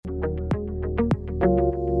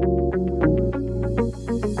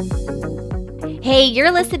Hey,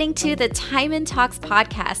 you're listening to the Time and Talks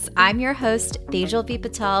podcast. I'm your host, Tejal V.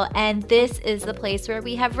 Patel, and this is the place where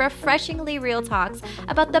we have refreshingly real talks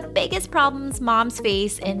about the biggest problems moms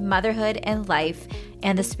face in motherhood and life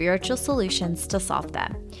and the spiritual solutions to solve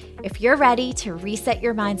them. If you're ready to reset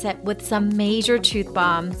your mindset with some major truth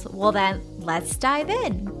bombs, well then, let's dive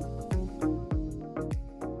in.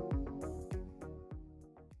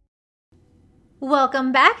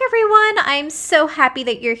 Welcome back, everyone. I'm so happy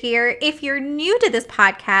that you're here. If you're new to this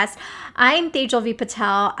podcast, I'm Tejal V.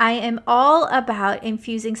 Patel. I am all about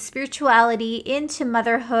infusing spirituality into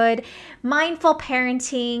motherhood, mindful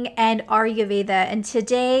parenting, and Ayurveda. And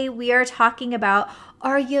today we are talking about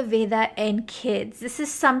Ayurveda and kids. This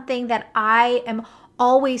is something that I am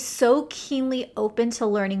always so keenly open to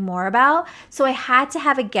learning more about. So I had to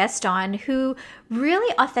have a guest on who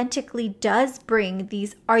really authentically does bring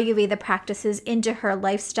these Ayurveda practices into her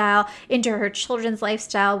lifestyle, into her children's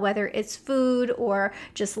lifestyle, whether it's food or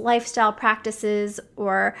just lifestyle practices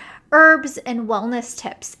or herbs and wellness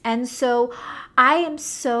tips. And so I am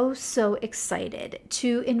so excited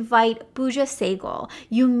to invite Pooja Sahgal.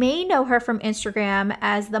 You may know her from Instagram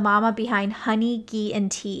as the mama behind Honey, Ghee, and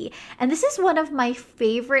Tea. And this is one of my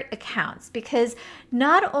favorite accounts because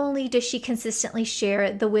not only does she consistently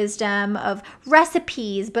share the wisdom of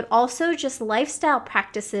recipes, but also just lifestyle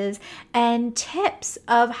practices and tips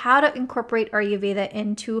of how to incorporate Ayurveda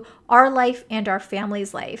into our life and our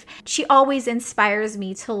family's life. She always inspires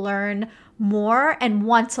me to learn more and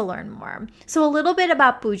want to learn more. So a little bit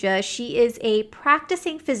about Pooja. She is a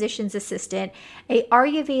practicing physician's assistant, a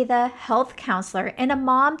Ayurveda health counselor, and a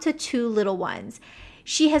mom to 2 little ones.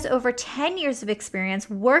 She has over 10 years of experience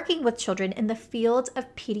working with children in the field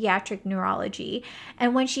of pediatric neurology.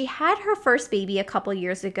 And when she had her first baby a couple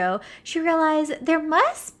years ago, she realized there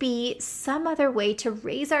must be some other way to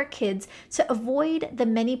raise our kids to avoid the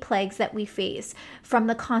many plagues that we face, from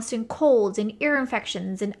the constant colds and ear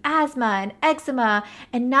infections and asthma and eczema,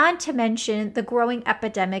 and not to mention the growing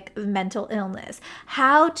epidemic of mental illness.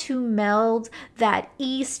 How to meld that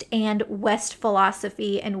East and West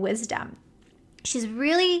philosophy and wisdom. She's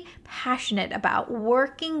really passionate about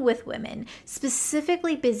working with women,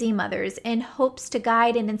 specifically busy mothers, in hopes to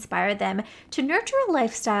guide and inspire them to nurture a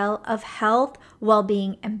lifestyle of health,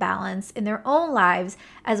 well-being, and balance in their own lives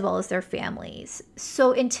as well as their families.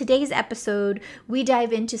 So in today's episode, we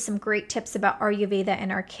dive into some great tips about Ayurveda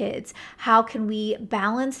and our kids. How can we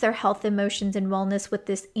balance their health, emotions, and wellness with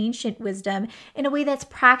this ancient wisdom in a way that's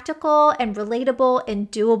practical and relatable and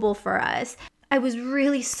doable for us? I was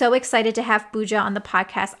really so excited to have Pooja on the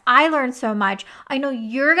podcast. I learned so much. I know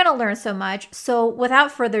you're going to learn so much. So without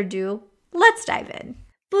further ado, let's dive in.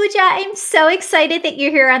 Pooja, I'm so excited that you're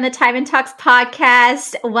here on the Time and Talks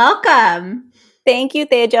podcast. Welcome. Thank you,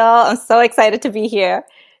 Tejal. I'm so excited to be here.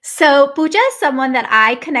 So Pooja is someone that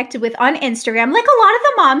I connected with on Instagram. Like a lot of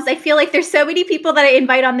the moms, I feel like there's so many people that I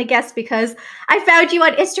invite on the guest because I found you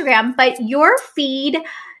on Instagram. But your feed,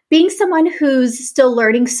 being someone who's still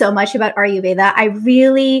learning so much about Ayurveda, I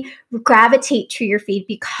really gravitate to your feed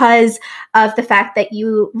because of the fact that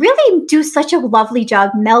you really do such a lovely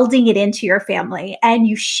job melding it into your family and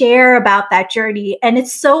you share about that journey. And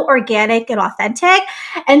it's so organic and authentic.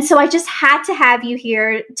 And so I just had to have you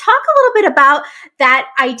here talk a little bit about that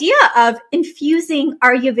idea of infusing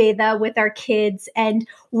Ayurveda with our kids and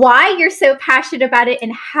why you're so passionate about it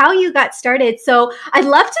and how you got started. So I'd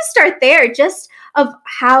love to start there, just of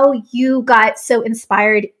how you got so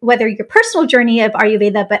inspired, whether your personal journey of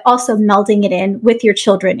Ayurveda, but also melding it in with your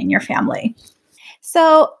children and your family.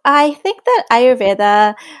 So I think that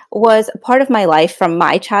Ayurveda was a part of my life from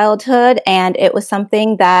my childhood, and it was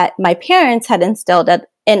something that my parents had instilled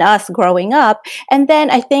in us growing up. And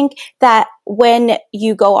then I think that when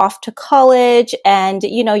you go off to college and,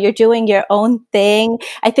 you're doing your own thing,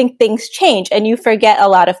 I think things change and you forget a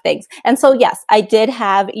lot of things. And so, yes, I did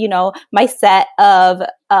have, my set of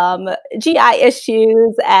GI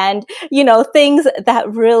issues and, things that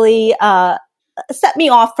really set me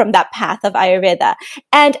off from that path of Ayurveda.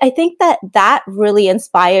 And I think that really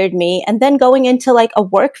inspired me. And then going into like a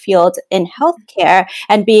work field in healthcare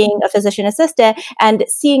and being a physician assistant and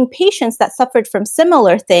seeing patients that suffered from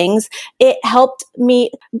similar things, it helped me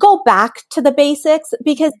go back to the basics,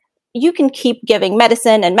 because you can keep giving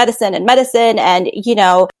medicine and medicine and medicine and,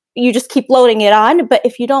 you just keep loading it on. But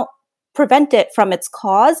if you don't prevent it from its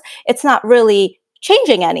cause, it's not really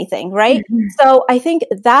changing anything, right? Mm-hmm. So I think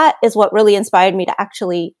that is what really inspired me to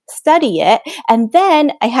actually study it. And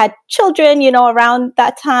then I had children, around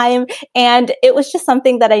that time. And it was just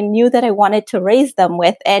something that I knew that I wanted to raise them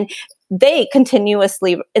with. And they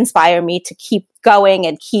continuously inspire me to keep going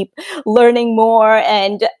and keep learning more.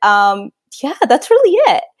 And Yeah, that's really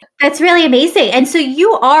it. That's really amazing. And so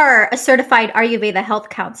you are a certified Ayurveda health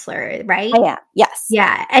counselor, right? I am. Yes.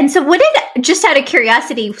 Yeah. And so just out of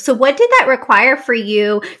curiosity, so what did that require for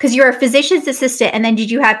you? Because you're a physician's assistant, and then did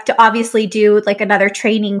you have to obviously do like another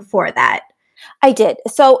training for that? I did.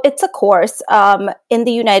 So it's a course. In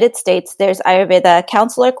the United States, there's Ayurveda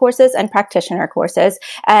counselor courses and practitioner courses,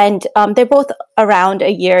 and they're both around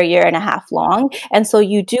a year and a half long. And so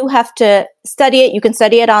you do have to study it. You can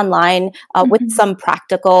study it online with some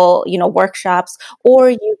practical, workshops, or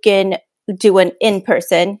you can do an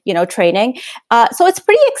in-person, training. So it's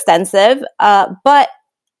pretty extensive, but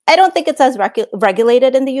I don't think it's as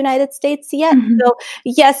regulated in the United States yet. So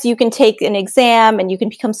yes, you can take an exam and you can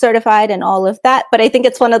become certified and all of that. But I think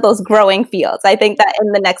it's one of those growing fields. I think that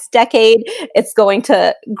in the next decade, it's going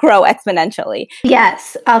to grow exponentially.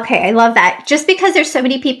 Yes. Okay. I love that. Just because there's so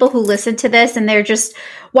many people who listen to this and they're just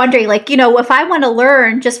wondering, like, if I want to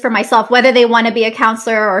learn just for myself, whether they want to be a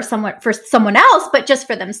counselor or for someone else, but just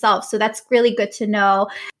for themselves. So that's really good to know.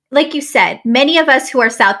 Like you said, many of us who are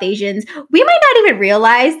South Asians, we might not even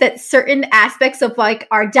realize that certain aspects of like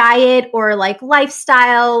our diet or like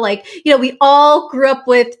lifestyle, like, we all grew up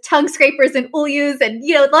with tongue scrapers and ulyus and,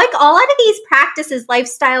 like a lot of these practices,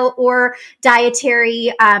 lifestyle or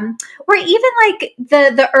dietary, or even like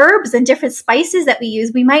the herbs and different spices that we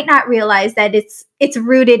use, we might not realize that it's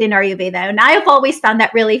rooted in Ayurveda. And I have always found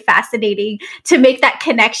that really fascinating to make that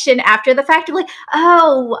connection after the fact of like,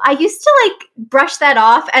 oh, I used to like brush that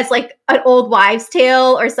off as like an old wives'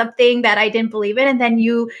 tale or something that I didn't believe in. And then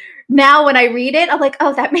now when I read it, I'm like,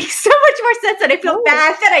 oh, that makes so much more sense. And I feel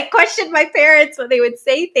bad that I questioned my parents when they would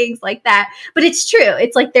say things like that. But it's true.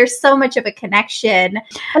 It's like there's so much of a connection.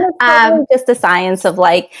 And it's totally just a science of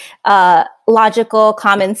like logical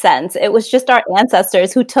common sense. It was just our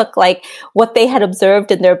ancestors who took like what they had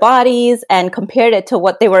observed in their bodies and compared it to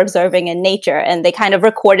what they were observing in nature. And they kind of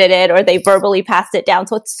recorded it or they verbally passed it down.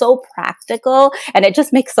 So it's so practical and it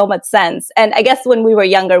just makes so much sense. And I guess when we were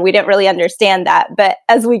younger, we didn't really understand that. But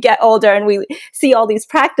as we get older and we see all these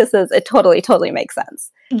practices, it totally makes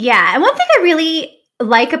sense. Yeah. And one thing I really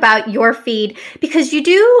like about your feed, because you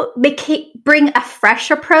do bring a fresh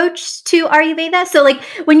approach to Ayurveda. So like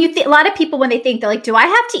when a lot of people, when they think, they're like, do I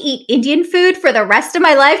have to eat Indian food for the rest of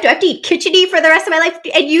my life? Do I have to eat khichdi for the rest of my life?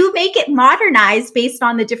 And you make it modernized based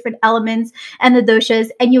on the different elements and the doshas,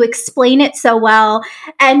 and you explain it so well.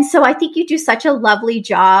 And so I think you do such a lovely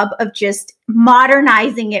job of just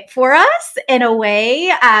modernizing it for us in a way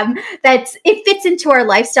that it fits into our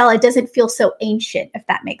lifestyle. It doesn't feel so ancient, if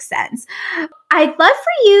that makes sense. I'd love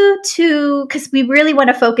for you to, because we really want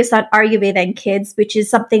to focus on Ayurveda and kids, which is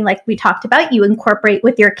something like we talked about, you incorporate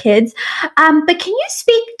with your kids. But can you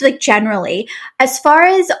speak like generally as far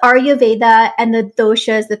as Ayurveda and the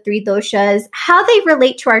doshas, the three doshas, how they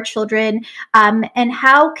relate to our children, and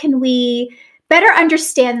how can we better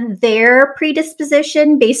understand their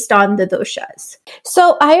predisposition based on the doshas?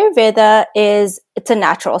 So Ayurveda it's a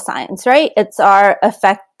natural science, right? It's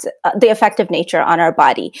the effective nature on our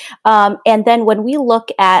body. And then when we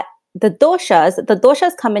look at the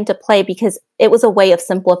doshas come into play because it was a way of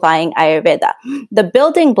simplifying Ayurveda. The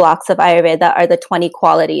building blocks of Ayurveda are the 20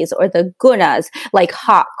 qualities or the gunas, like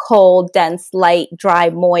hot, cold, dense, light, dry,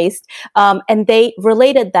 moist. And they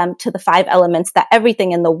related them to the 5 elements that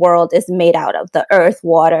everything in the world is made out of: the earth,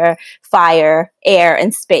 water, fire, air,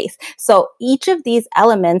 and space. So each of these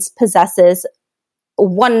elements possesses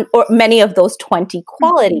one or many of those 20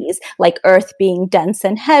 qualities, like earth being dense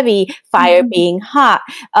and heavy, fire being hot.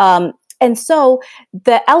 And so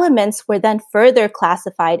the elements were then further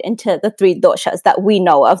classified into the 3 doshas that we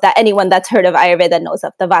know of, that anyone that's heard of Ayurveda knows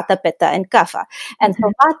of: the vata, pitta, and kapha. And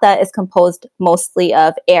so vata is composed mostly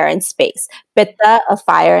of air and space, pitta of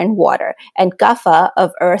fire and water, and kapha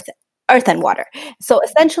of earth and water. So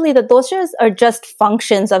essentially the doshas are just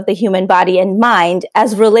functions of the human body and mind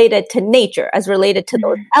as related to nature, as related to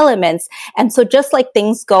those elements. And so just like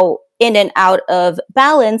things go in and out of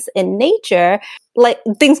balance in nature, like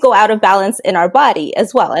things go out of balance in our body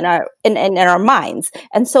as well, in our minds.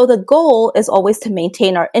 And so the goal is always to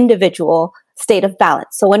maintain our individual state of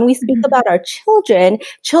balance. So when we speak about our children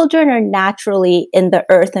are naturally in the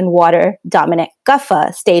earth and water dominant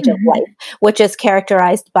kapha stage of life, which is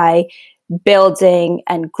characterized by building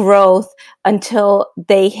and growth until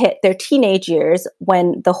they hit their teenage years,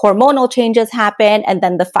 when the hormonal changes happen and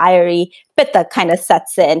then the fiery pitta kind of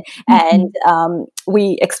sets in, and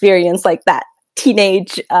we experience like that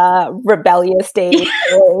teenage rebellious stage,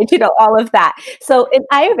 all of that. So in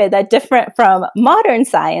Ayurveda, different from modern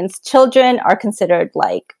science, children are considered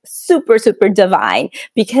like super, super divine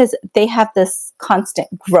because they have this constant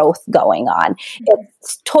growth going on.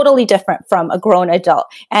 It's totally different from a grown adult.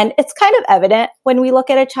 And it's kind of evident when we look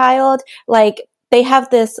at a child, like they have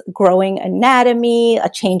this growing anatomy, a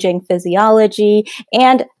changing physiology,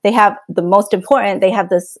 and they have the most important, they have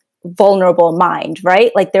this vulnerable mind,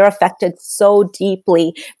 right? Like they're affected so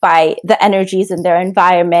deeply by the energies in their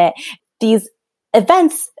environment. These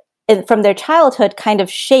events from their childhood kind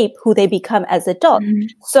of shape who they become as adults. Mm-hmm.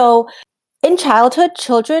 So in childhood,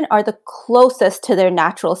 children are the closest to their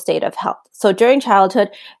natural state of health. So during childhood,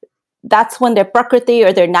 that's when their prakriti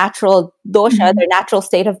or their natural dosha, mm-hmm. their natural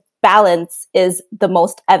state of balance is the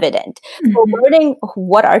most evident. Mm-hmm. So learning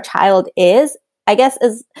what our child is, I guess,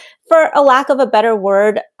 is, for a lack of a better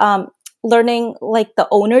word, learning like the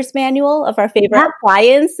owner's manual of our favorite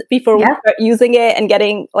appliance before we start using it and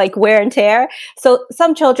getting like wear and tear. So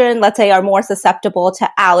some children, let's say, are more susceptible to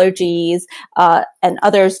allergies and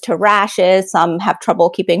others to rashes. Some have trouble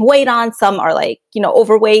keeping weight on. Some are like,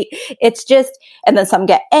 overweight. It's just, and then some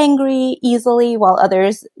get angry easily while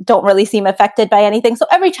others don't really seem affected by anything. So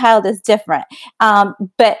every child is different.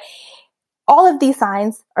 But all of these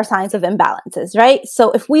signs are signs of imbalances, right?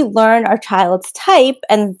 So if we learn our child's type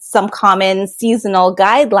and some common seasonal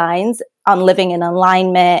guidelines on living in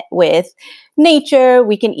alignment with nature,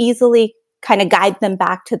 we can easily kind of guide them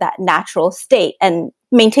back to that natural state and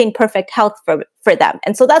maintain perfect health for them.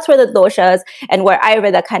 And so that's where the doshas and where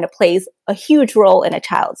Ayurveda kind of plays a huge role in a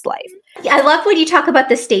child's life. I love when you talk about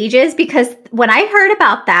the stages, because when I heard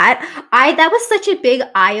about that, that was such a big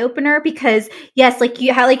eye opener, because yes, like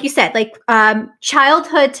you said, like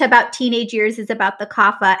childhood to about teenage years is about the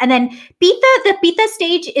kapha, and then the pitta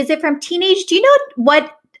stage, is it from teenage? Do you know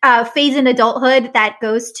what phase in adulthood that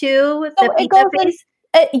goes to? The pitta phase?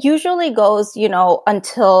 It usually goes,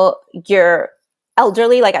 until you're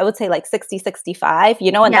elderly, like I would say like 60, 65,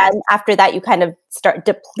 and then after that you kind of start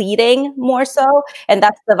depleting more so. And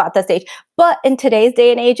that's the vata stage. But in today's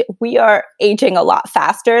day and age, we are aging a lot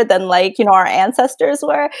faster than our ancestors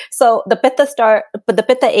were. So the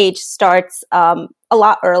pitta age starts a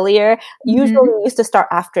lot earlier. Usually it used to start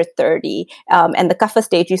after 30. And the kapha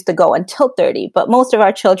stage used to go until 30. But most of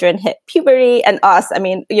our children hit puberty, and us,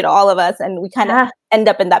 all of us, and we kind of end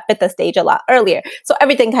up in that pitta stage a lot earlier. So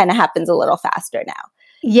everything kind of happens a little faster now.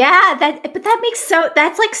 Yeah,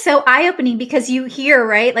 that's like so eye-opening, because you hear,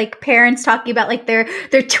 right, like parents talking about like their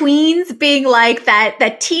tweens being like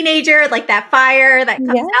that teenager, like that fire that comes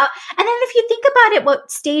out. And then if you think about it,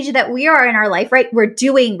 what stage that we are in our life, right? We're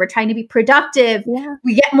trying to be productive. Yeah.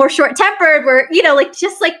 We get more short-tempered. We're,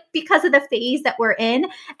 just like because of the phase that we're in.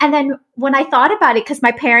 And then when I thought about it, because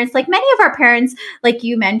my parents, like many of our parents, like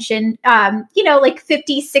you mentioned, like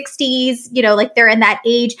 50s, 60s, like they're in that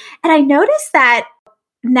age. And I noticed that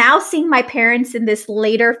now seeing my parents in this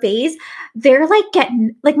later phase, they're like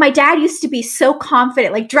getting, like my dad used to be so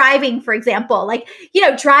confident, like driving, for example, like,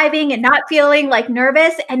 driving and not feeling like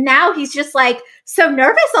nervous. And now he's just like so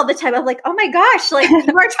nervous all the time. I'm like, oh my gosh, like you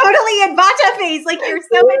are totally in vata phase. Like you're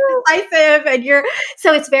so indecisive, and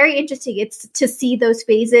so it's very interesting. It's to see those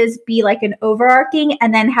phases be like an overarching,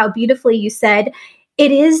 and then how beautifully you said,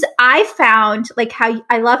 it is, I found like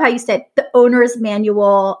I love how you said the owner's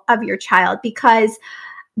manual of your child, because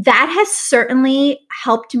that has certainly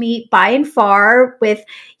helped me by and far with,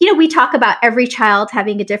 we talk about every child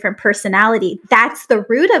having a different personality. That's the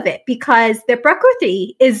root of it, because their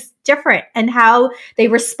prakriti is different, and how they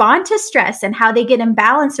respond to stress and how they get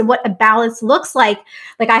imbalanced and what a balance looks like.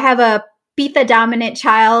 Like I have a pitta dominant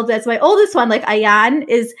child as my oldest one, like Ayan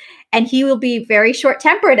is, and he will be very short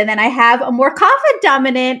tempered. And then I have a more kapha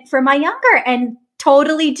dominant for my younger, and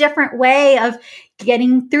totally different way of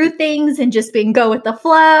getting through things and just being go with the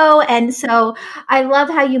flow. And so I love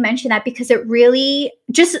how you mentioned that, because it really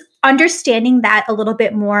just understanding that a little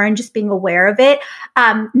bit more and just being aware of it,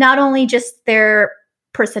 not only just their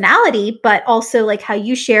personality, but also like how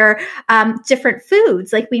you share different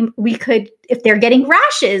foods. Like we could, if they're getting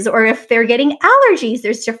rashes or if they're getting allergies,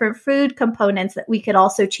 there's different food components that we could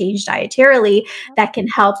also change dietarily that can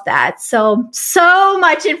help that. So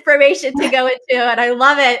much information to go into, and I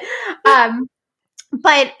love it.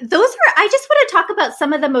 But I just want to talk about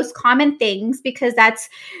some of the most common things, because that's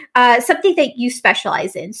something that you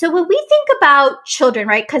specialize in. So when we think about children,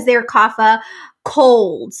 right, because they're kapha,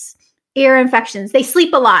 colds, ear infections, they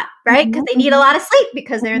sleep a lot, right? Because they need a lot of sleep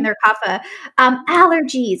because they're in their kapha,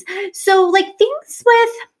 allergies. So like things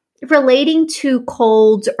with, relating to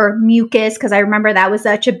cold or mucus, because I remember that was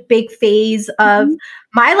such a big phase of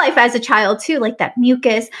my life as a child too, like that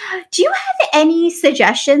mucus. Do you have any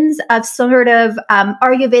suggestions of sort of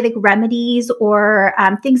Ayurvedic remedies or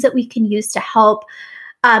things that we can use to help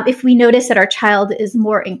if we notice that our child is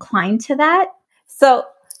more inclined to that? So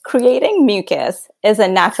creating mucus is a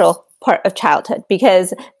natural part of childhood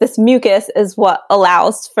because this mucus is what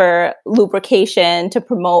allows for lubrication, to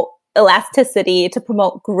promote elasticity, to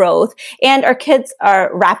promote growth, and our kids are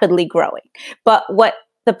rapidly growing. But what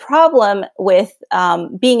the problem with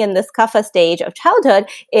being in this kapha stage of childhood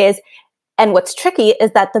is, and what's tricky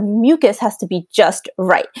is that the mucus has to be just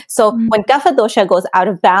right. So when kapha dosha goes out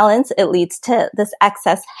of balance, it leads to this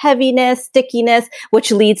excess heaviness, stickiness,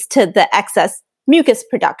 which leads to the excess mucus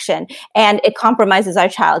production, and it compromises our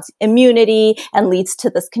child's immunity and leads to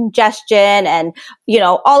this congestion and,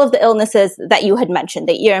 all of the illnesses that you had mentioned,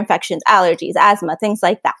 the ear infections, allergies, asthma, things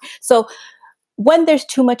like that. So when there's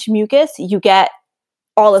too much mucus, you get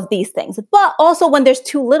all of these things, but also when there's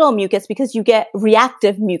too little mucus, because you get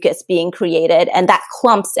reactive mucus being created, and that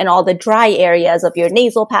clumps in all the dry areas of your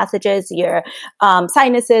nasal passages, your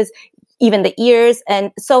sinuses, even the ears.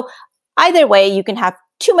 And so either way, you can have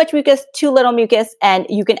too much mucus, too little mucus, and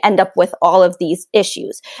you can end up with all of these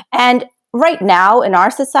issues. And right now in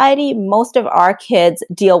our society, most of our kids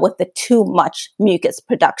deal with the too much mucus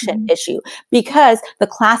production issue because the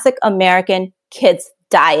classic American kids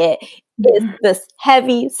diet is this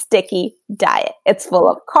heavy, sticky diet. It's full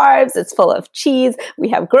of carbs. It's full of cheese. We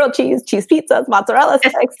have grilled cheese, cheese pizzas, mozzarella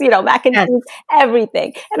sticks, mac and cheese,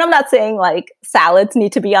 everything. And I'm not saying like salads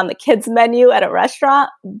need to be on the kids' menu at a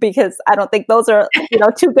restaurant because I don't think those are,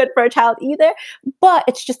 too good for a child either. But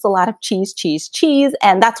it's just a lot of cheese, cheese, cheese.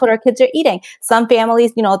 And that's what our kids are eating. Some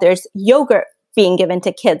families, there's yogurt being given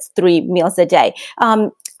to kids 3 meals a day,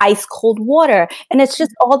 ice cold water. And it's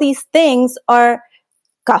just all these things are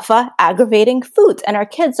kapha aggravating foods, and our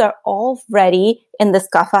kids are already in this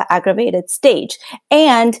kapha aggravated stage,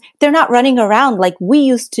 and they're not running around like we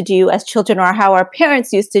used to do as children or how our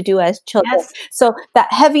parents used to do as children. Yes. So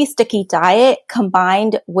that heavy sticky diet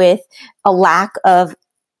combined with a lack of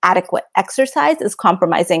adequate exercise is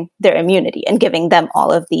compromising their immunity and giving them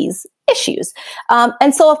all of these issues.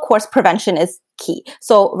 And so of course prevention is key.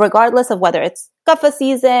 So regardless of whether it's kapha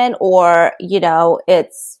season or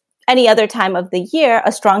it's any other time of the year,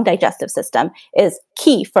 a strong digestive system is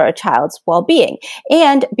key for a child's well-being.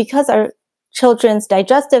 And because our children's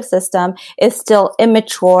digestive system is still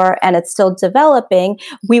immature and it's still developing,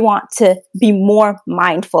 we want to be more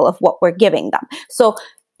mindful of what we're giving them. So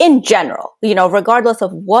in general, regardless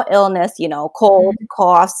of what illness, cold,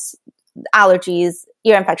 coughs, allergies,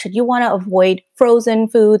 ear infection, you want to avoid frozen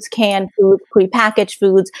foods, canned foods, prepackaged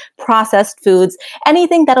foods, processed foods,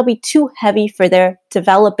 anything that'll be too heavy for their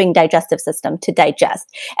developing digestive system to digest.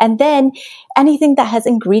 And then anything that has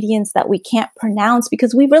ingredients that we can't pronounce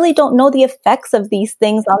because we really don't know the effects of these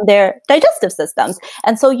things on their digestive systems.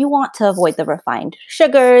 And so you want to avoid the refined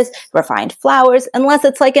sugars, refined flours, unless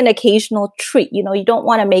it's like an occasional treat. You don't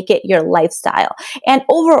want to make it your lifestyle. And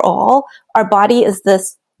overall, our body is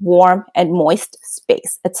this warm and moist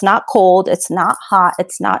space. It's not cold. It's not hot.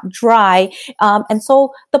 It's not dry. And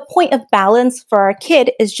so the point of balance for our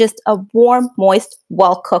kid is just a warm, moist,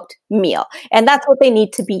 well-cooked meal. And that's what they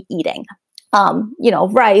need to be eating.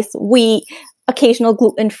 Rice, wheat, occasional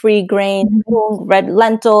gluten-free grain, red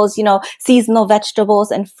lentils, seasonal vegetables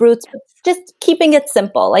and fruits, just keeping it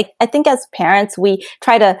simple. Like, I think as parents, we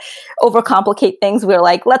try to overcomplicate things. We're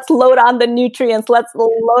like, let's load on the nutrients. Let's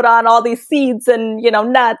load on all these seeds and,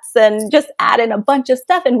 nuts and just add in a bunch of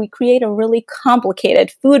stuff. And we create a really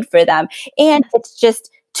complicated food for them. And it's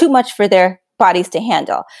just too much for their bodies to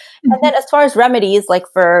handle. And then as far as remedies, like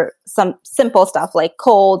for some simple stuff like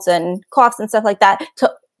colds and coughs and stuff like that,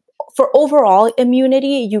 for overall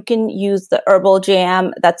immunity, you can use the herbal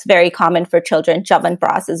jam. That's very common for children.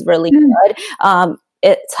 Chyawanprash is really good.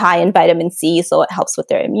 It's high in vitamin C, so it helps with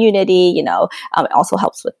their immunity. It also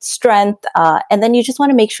helps with strength. And then you just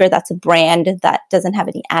want to make sure that's a brand that doesn't have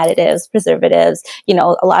any additives, preservatives.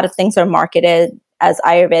 A lot of things are marketed as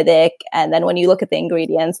Ayurvedic. And then when you look at the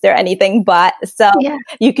ingredients, they're anything but. So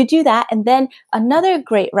you could do that. And then another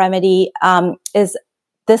great remedy is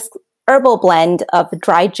this herbal blend of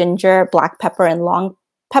dry ginger, black pepper, and long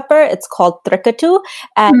pepper. It's called trikatu.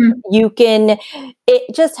 And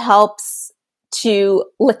it just helps to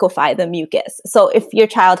liquefy the mucus. So if your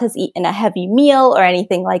child has eaten a heavy meal or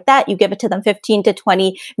anything like that, you give it to them 15 to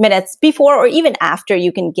 20 minutes before or even after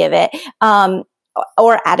you can give it,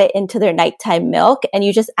 or add it into their nighttime milk. And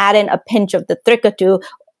you just add in a pinch of the trikatu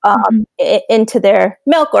into their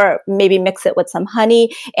milk, or maybe mix it with some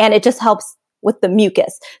honey, and it just helps with the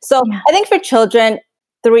mucus. So I think for children,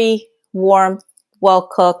 3 warm,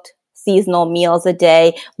 well-cooked, seasonal meals a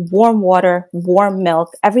day, warm water, warm milk,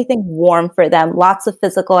 everything warm for them, lots of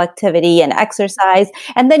physical activity and exercise.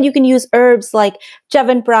 And then you can use herbs like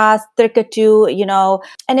Chyawanprash, Trikatu,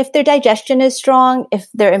 and if their digestion is strong, if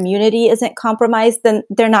their immunity isn't compromised, then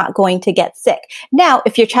they're not going to get sick. Now,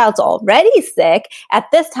 if your child's already sick, at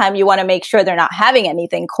this time, you want to make sure they're not having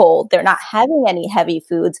anything cold. They're not having any heavy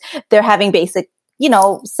foods. They're having basic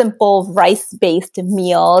simple rice-based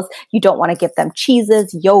meals. You don't want to give them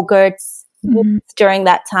cheeses, yogurts during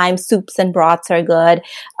that time. Soups and broths are good.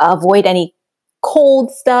 Avoid any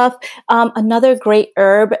cold stuff. Another great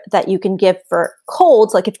herb that you can give for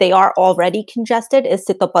colds, like if they are already congested, is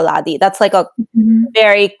sitopaladi. That's like a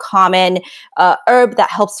very common herb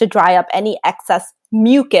that helps to dry up any excess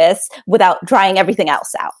mucus without drying everything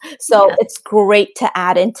else out. So it's great to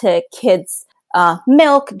add into kids'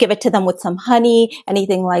 milk, give it to them with some honey,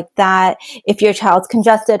 anything like that. If your child's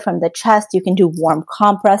congested from the chest, you can do warm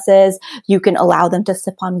compresses. You can allow them to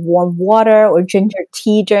sip on warm water or ginger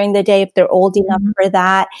tea during the day if they're old enough for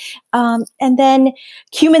that. And then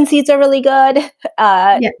cumin seeds are really good.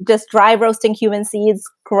 Just dry roasting cumin seeds,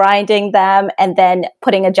 grinding them, and then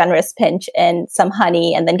putting a generous pinch in some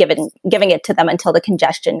honey, and then giving it to them until the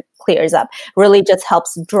congestion clears up. Really just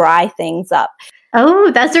helps dry things up.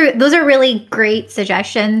 Oh, those are really great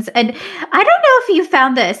suggestions. And I don't know if you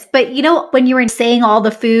found this, but when you were saying all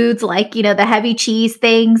the foods, like, the heavy cheese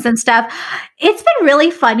things and stuff, it's been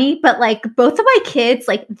really funny, but like both of my kids,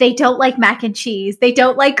 like they don't like mac and cheese. They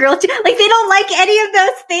don't like grilled cheese. Like they don't like any of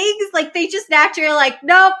those things. Like they just naturally are like,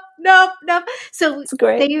 nope. So it's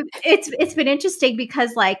great. It's been interesting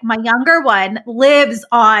because like my younger one lives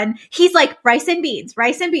on, he's like rice and beans,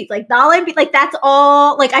 like dal and beans, like that's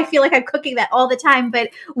all, like I feel like I'm cooking that all the time,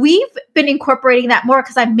 but we've been incorporating that more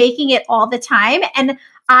because I'm making it all the time. And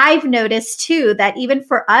I've noticed too that even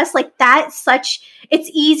for us, like it's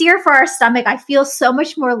easier for our stomach. I feel so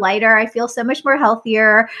much more lighter. I feel so much more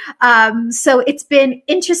healthier. So it's been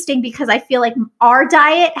interesting because I feel like our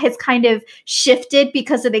diet has kind of shifted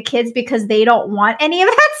because of the kids, because they don't want any of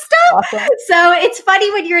that stuff. Awesome. So it's funny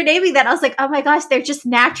when you were naming that, I was like, oh my gosh, they're just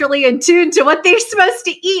naturally in tune to what they're supposed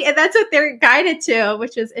to eat. And that's what they're guided to,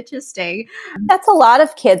 which is interesting. That's a lot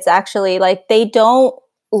of kids actually. Like they don't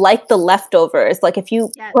like the leftovers. Like if you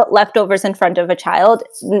put leftovers in front of a child,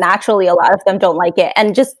 naturally a lot of them don't like it.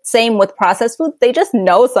 And just same with processed food, they just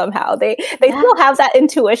know somehow. They still have that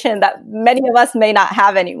intuition that many of us may not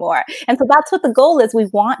have anymore. And so that's what the goal is. We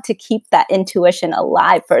want to keep that intuition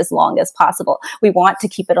alive for as long as possible. We want to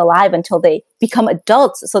keep it alive until they become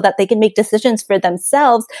adults so that they can make decisions for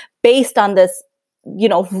themselves based on this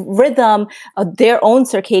rhythm of their own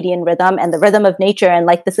circadian rhythm and the rhythm of nature, and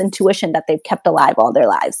like this intuition that they've kept alive all their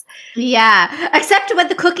lives. Yeah. Except when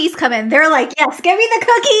the cookies come in, they're like, yes, give me the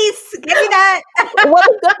cookies. Give me that. Well,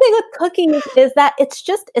 the good thing with cookies is that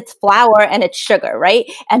it's flour and it's sugar, right?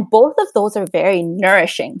 And both of those are very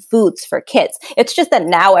nourishing foods for kids. It's just that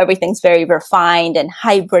now everything's very refined and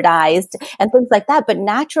hybridized and things like that. But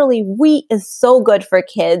naturally, wheat is so good for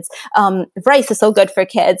kids. Rice is so good for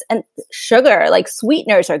kids, and sugar, like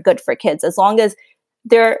sweeteners, are good for kids as long as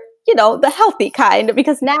they're the healthy kind,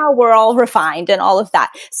 because now we're all refined and all of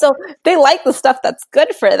that. So they like the stuff that's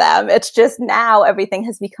good for them. It's just now everything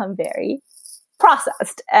has become very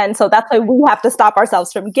processed. And so that's why we have to stop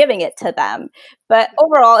ourselves from giving it to them. But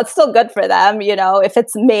overall, it's still good for them, if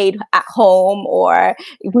it's made at home or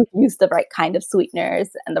we use the right kind of sweeteners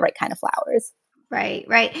and the right kind of flours. Right.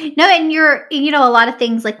 No, and a lot of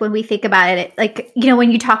things, like when we think about it, like,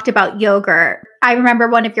 when you talked about yogurt, I remember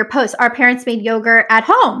one of your posts, our parents made yogurt at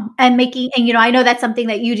home and I know that's something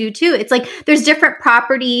that you do too. It's like, there's different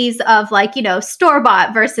properties of like,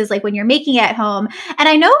 store-bought versus like when you're making it at home. And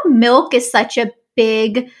I know milk is such a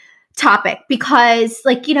big topic because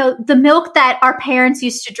like, the milk that our parents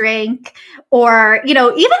used to drink, or, even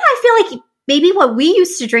I feel like maybe what we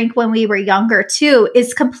used to drink when we were younger too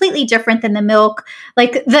is completely different than the milk,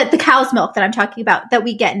 like the cow's milk that I'm talking about that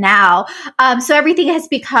we get now. So everything has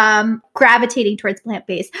become gravitating towards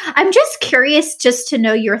plant-based. I'm just curious just to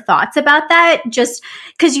know your thoughts about that, just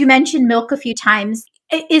because you mentioned milk a few times.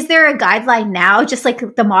 Is there a guideline now, just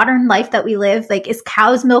like the modern life that we live? Like, is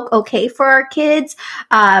cow's milk okay for our kids?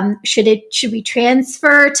 Should we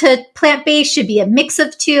transfer to plant-based? Should be a mix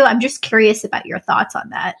of two? I'm just curious about your thoughts on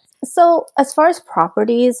that. So as far as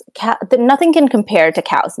properties, nothing can compare to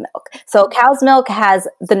cow's milk. So cow's milk has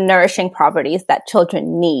the nourishing properties that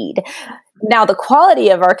children need. Now, the quality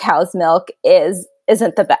of our cow's milk is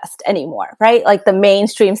isn't the best anymore, right? Like the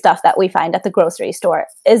mainstream stuff that we find at the grocery store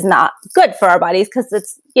is not good for our bodies because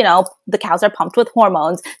it's, the cows are pumped with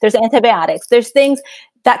hormones. There's antibiotics. There's things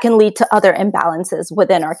that can lead to other imbalances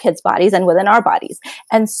within our kids' bodies and within our bodies.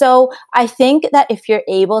 And so I think that if you're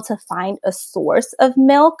able to find a source of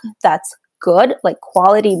milk that's good, like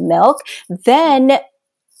quality milk, then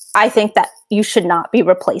I think that you should not be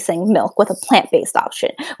replacing milk with a plant-based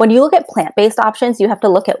option. When you look at plant-based options, you have to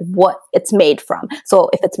look at what it's made from. So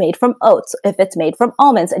if it's made from oats, if it's made from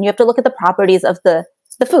almonds, and you have to look at the properties of the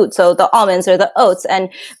food. So the almonds or the oats, and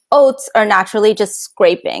oats are naturally just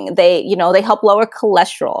scraping. They help lower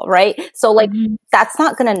cholesterol, right? So like that's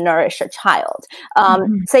not going to nourish a child.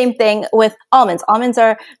 Same thing with almonds. Almonds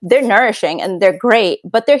they're nourishing and they're great,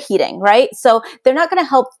 but they're heating, right? So they're not going to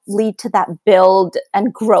help lead to that build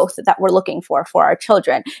and growth that we're looking for our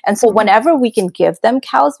children. And so whenever we can give them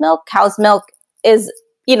cow's milk is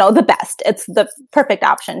the best. It's the perfect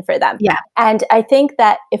option for them. Yeah. And I think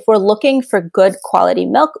that if we're looking for good quality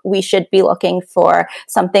milk, we should be looking for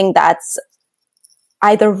something that's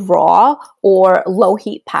either raw or low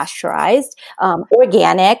heat pasteurized,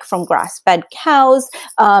 organic from grass-fed cows.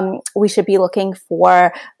 We should be looking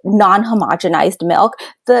for non-homogenized milk.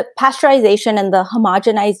 The pasteurization and the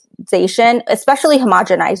homogenization, especially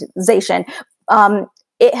homogenization,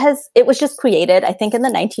 it was just created, I think, in the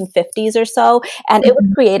 1950s or so, and it was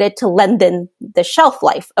created to lengthen the shelf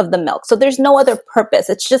life of the milk. So there's no other purpose.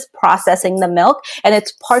 It's just processing the milk, and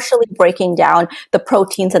it's partially breaking down the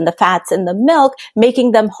proteins and the fats in the milk,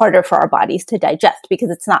 making them harder for our bodies to digest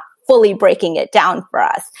because it's not fully breaking it down for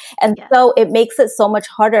us. And so it makes it so much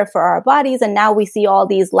harder for our bodies. And now we see all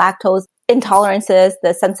these lactose intolerances,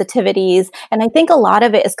 the sensitivities. And I think a lot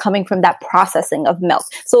of it is coming from that processing of milk.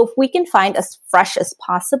 So if we can find as fresh as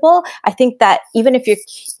possible, I think that even if your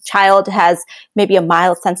child has maybe a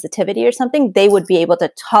mild sensitivity or something, they would be able to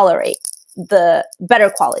tolerate the better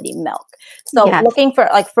quality milk. So looking for,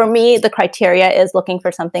 like for me, the criteria is looking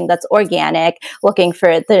for something that's organic, looking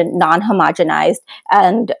for the non-homogenized,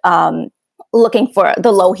 and looking for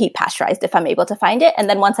the low heat pasteurized if I'm able to find it. And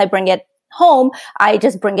then once I bring it home, I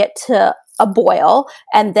just bring it to a boil,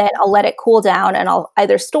 and then I'll let it cool down, and I'll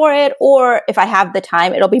either store it, or if I have the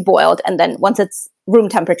time, it'll be boiled. And then once it's room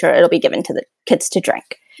temperature, it'll be given to the kids to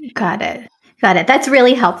drink. Got it. That's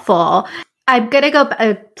really helpful. I'm going to go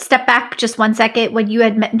a step back just one second. When you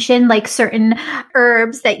had mentioned like certain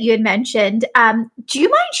herbs that you had mentioned, do you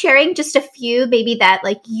mind sharing just a few, maybe that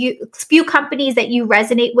like few companies that you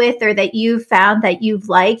resonate with or that you found that you've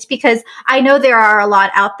liked? Because I know there are a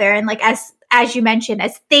lot out there, and like as you mentioned,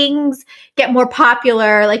 as things get more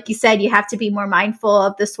popular, like you said, you have to be more mindful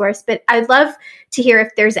of the source. But I'd love to hear if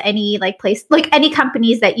there's any any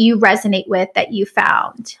companies that you resonate with that you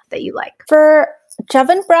found that you like. For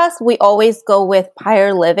Chyawanprash, we always go with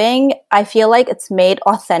Pyre Living. I feel like it's made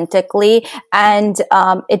authentically, and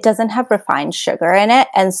it doesn't have refined sugar in it.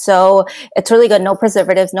 And so it's really good. No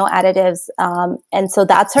preservatives, no additives. And so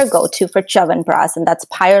that's our go-to for Chyawanprash, and that's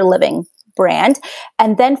Pyre Living brand.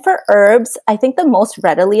 And then for herbs, I think the most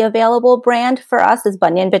readily available brand for us is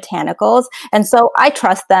Banyan Botanicals. And so I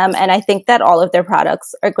trust them, and I think that all of their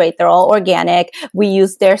products are great. They're all organic. We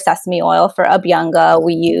use their sesame oil for Abhyanga.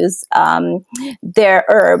 We use their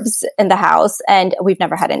herbs in the house, and we've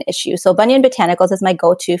never had an issue. So Banyan Botanicals is my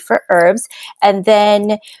go-to for herbs. And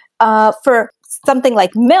then for something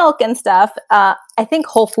like milk and stuff, I think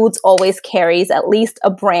Whole Foods always carries at least a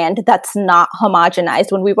brand that's not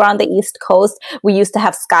homogenized. When we were on the East Coast, we used to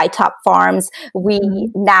have Skytop Farms. We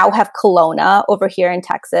now have Kelowna over here in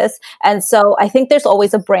Texas. And so I think there's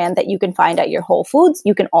always a brand that you can find at your Whole Foods.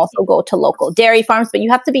 You can also go to local dairy farms, but you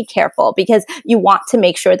have to be careful because you want to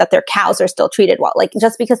make sure that their cows are still treated well. Like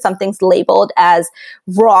just because something's labeled as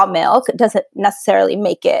raw milk doesn't necessarily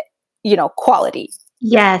make it, quality.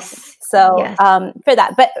 Yes. So for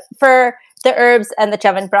that, but for the herbs and the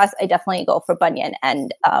Chyawanprash, I definitely go for Banyan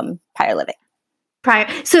and Pyre Living. Prior.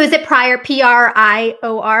 So is it Prior? Prior?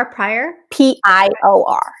 Prior?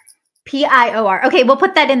 Pior. Pior. Okay, we'll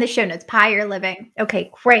put that in the show notes. Pyre Living.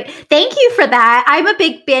 Okay, great. Thank you for that. I'm a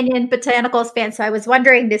big Banyan Botanicals fan, so I was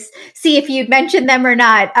wondering to see if you'd mentioned them or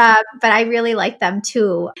not, but I really like them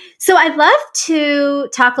too. So I'd love to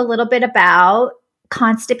talk a little bit about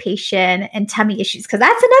constipation and tummy issues? Because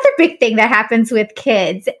that's another big thing that happens with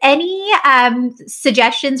kids. Any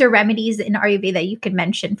suggestions or remedies in Ayurveda that you could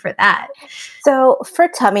mention for that? So for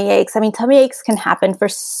tummy aches, I mean, tummy aches can happen for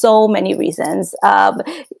so many reasons.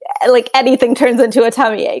 Like anything turns into a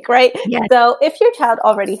tummy ache, right? Yes. So if your child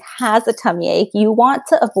already has a tummy ache, you want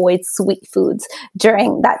to avoid sweet foods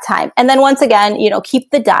during that time. And then once again,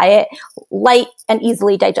 keep the diet light and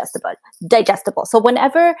easily digestible. So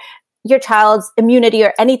whenever your child's immunity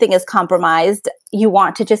or anything is compromised, you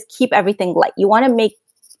want to just keep everything light. You want to make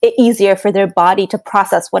it easier for their body to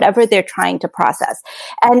process whatever they're trying to process.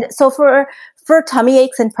 And so for tummy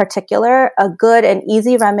aches in particular, a good and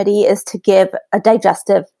easy remedy is to give a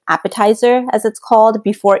digestive appetizer, as it's called,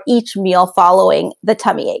 before each meal following the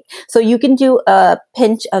tummy ache. So you can do a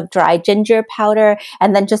pinch of dry ginger powder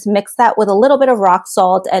and then just mix that with a little bit of rock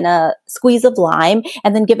salt and a squeeze of lime,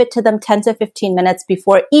 and then give it to them 10 to 15 minutes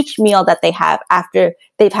before each meal that they have after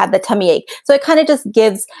they've had the tummy ache. So it kind of just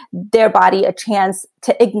gives their body a chance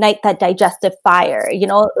to ignite that digestive fire.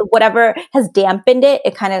 Whatever has dampened it,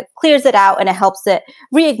 it kind of clears it out and it helps it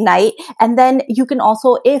reignite. And then you can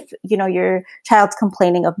also, if, your child's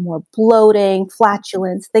complaining of more bloating,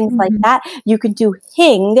 flatulence, things like that, you can do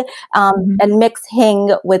hing and mix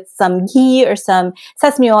hing with some ghee or some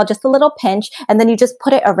sesame oil, just a little pinch. And then you just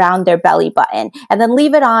put it around their belly button and then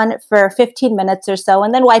leave it on for 15 minutes or so,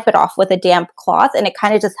 and then wipe it off with a damp cloth. And it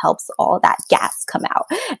kind of just helps all that gas come out.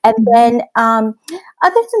 And then,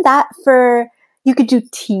 other than that, you could do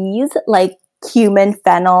teas like cumin,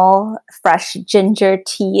 fennel, fresh ginger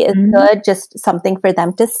tea is good, just something for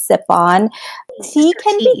them to sip on. Tea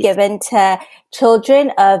can be given to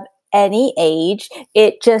children of any age.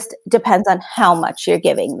 It just depends on how much you're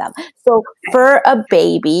giving them. So for a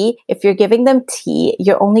baby, if you're giving them tea,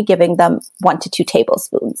 you're only giving them 1 to 2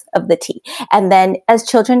 tablespoons of the tea. And then as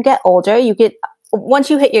children get older, once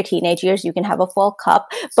you hit your teenage years, you can have a full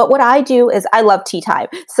cup. But what I do is I love tea time.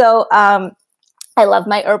 So I love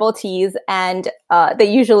my herbal teas, and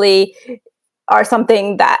they usually are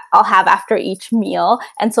something that I'll have after each meal.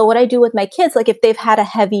 And so what I do with my kids, like if they've had a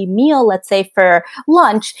heavy meal, let's say for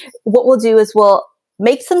lunch, what we'll do is we'll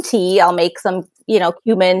make some tea. I'll make some,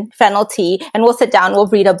 cumin, fennel tea, and we'll sit down, we'll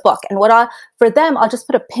read a book. And for them, I'll just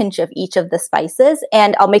put a pinch of each of the spices,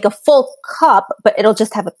 and I'll make a full cup, but it'll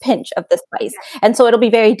just have a pinch of the spice. And so it'll be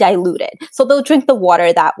very diluted. So they'll drink the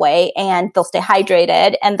water that way, and they'll stay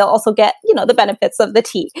hydrated, and they'll also get, the benefits of the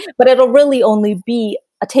tea. But it'll really only be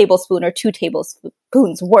a tablespoon or 2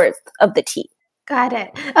 tablespoons worth of the tea. Got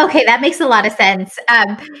it. Okay, that makes a lot of sense.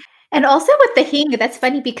 And also with the hing, that's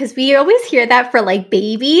funny because we always hear that for like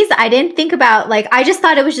babies. I didn't think about I just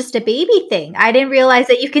thought it was just a baby thing. I didn't realize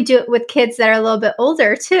that you could do it with kids that are a little bit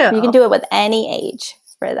older too. You can do it with any age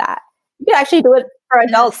for that. You can actually do it for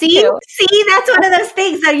adults too. See, that's one of those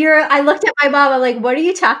things that I looked at my mom, I'm like, what are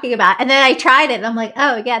you talking about? And then I tried it and I'm like,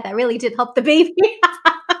 oh yeah, that really did help the baby.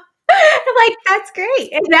 I'm like, that's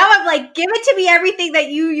great. And now I'm like, give it to me everything that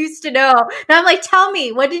you used to know. Now I'm like, tell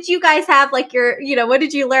me, what did you guys have? Like what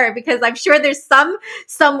did you learn? Because I'm sure there's some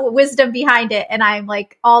wisdom behind it. And I'm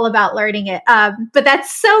like all about learning it. But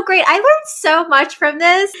that's so great. I learned so much from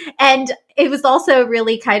this. And it was also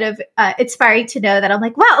really kind of inspiring to know that I'm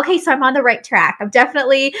like, wow, okay, so I'm on the right track. I'm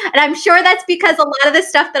definitely, and I'm sure that's because a lot of the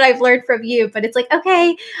stuff that I've learned from you, but it's like,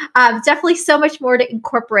 okay, definitely so much more to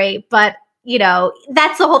incorporate. But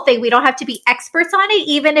that's the whole thing. We don't have to be experts on it.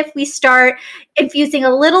 Even if we start infusing a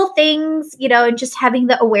little things, and just having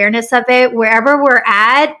the awareness of it wherever we're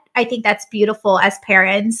at, I think that's beautiful as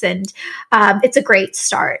parents. And it's a great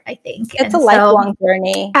start, I think. It's a lifelong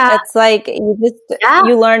journey. It's like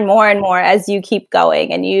you learn more and more as you keep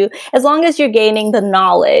going. And as long as you're gaining the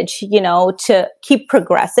knowledge, to keep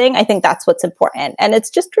progressing, I think that's what's important. And it's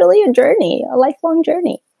just really a lifelong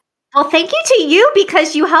journey. Well, thank you to you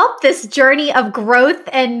because you helped this journey of growth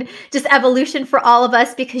and just evolution for all of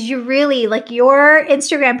us, because you really, your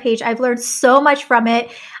Instagram page, I've learned so much from it.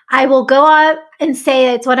 I will go up and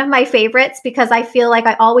say it's one of my favorites because I feel like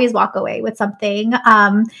I always walk away with something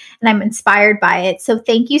and I'm inspired by it. So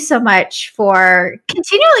thank you so much for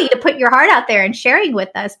continually to put your heart out there and sharing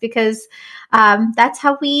with us, because that's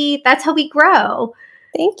how we grow.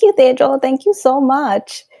 Thank you, Tejal. Thank you so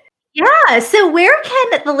much. Yeah. So where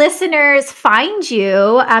can the listeners find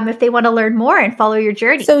you if they want to learn more and follow your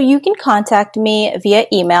journey? So you can contact me via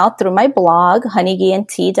email through my blog,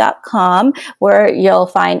 honeyghee.com, where you'll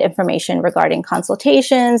find information regarding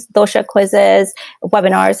consultations, dosha quizzes,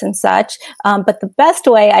 webinars, and such. But the best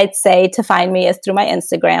way I'd say to find me is through my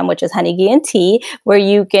Instagram, which is honeyghee, where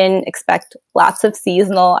you can expect lots of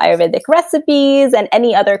seasonal Ayurvedic recipes and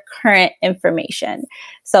any other current information.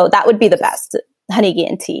 So that would be the best. Honeygi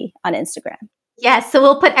and Tea on Instagram. Yes, so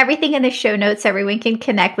we'll put everything in the show notes so everyone can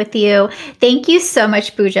connect with you. Thank you so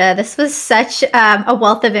much, Pooja. This was such a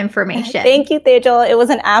wealth of information. Thank you, Tejal. It was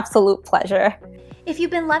an absolute pleasure. If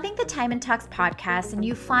you've been loving the Time and Talks podcast and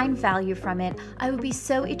you find value from it, I would be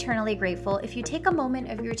so eternally grateful if you take a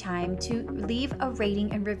moment of your time to leave a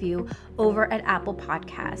rating and review over at Apple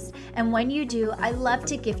Podcasts. And when you do, I love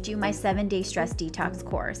to gift you my 7-day stress detox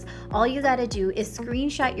course. All you got to do is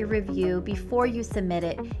screenshot your review before you submit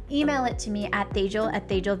it, email it to me at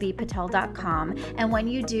tejalvpatel.com, and when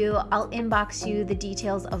you do, I'll inbox you the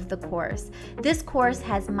details of the course. This course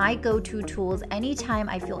has my go-to tools anytime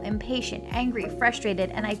I feel impatient, angry, frustrated,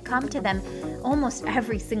 and I come to them almost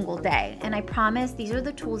every single day. And I promise these are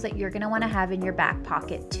the tools that you're going to want to have in your back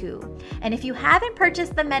pocket too. And if you haven't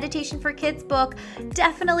purchased the Meditation for Kids book,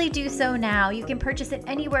 definitely do so now. You can purchase it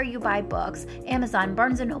anywhere you buy books: Amazon,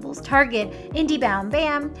 Barnes & Nobles, Target, IndieBound,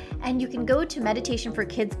 BAM. And you can go to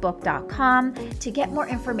meditationforkidsbook.com to get more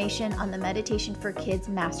information on the Meditation for Kids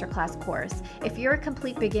Masterclass course. If you're a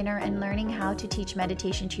complete beginner and learning how to teach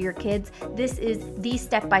meditation to your kids, this is the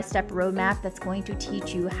step-by-step roadmap that's going to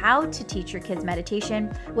teach you how to teach your kids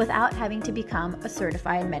meditation without having to become a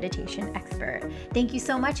certified meditation expert. Thank you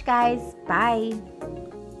so much, guys. Bye.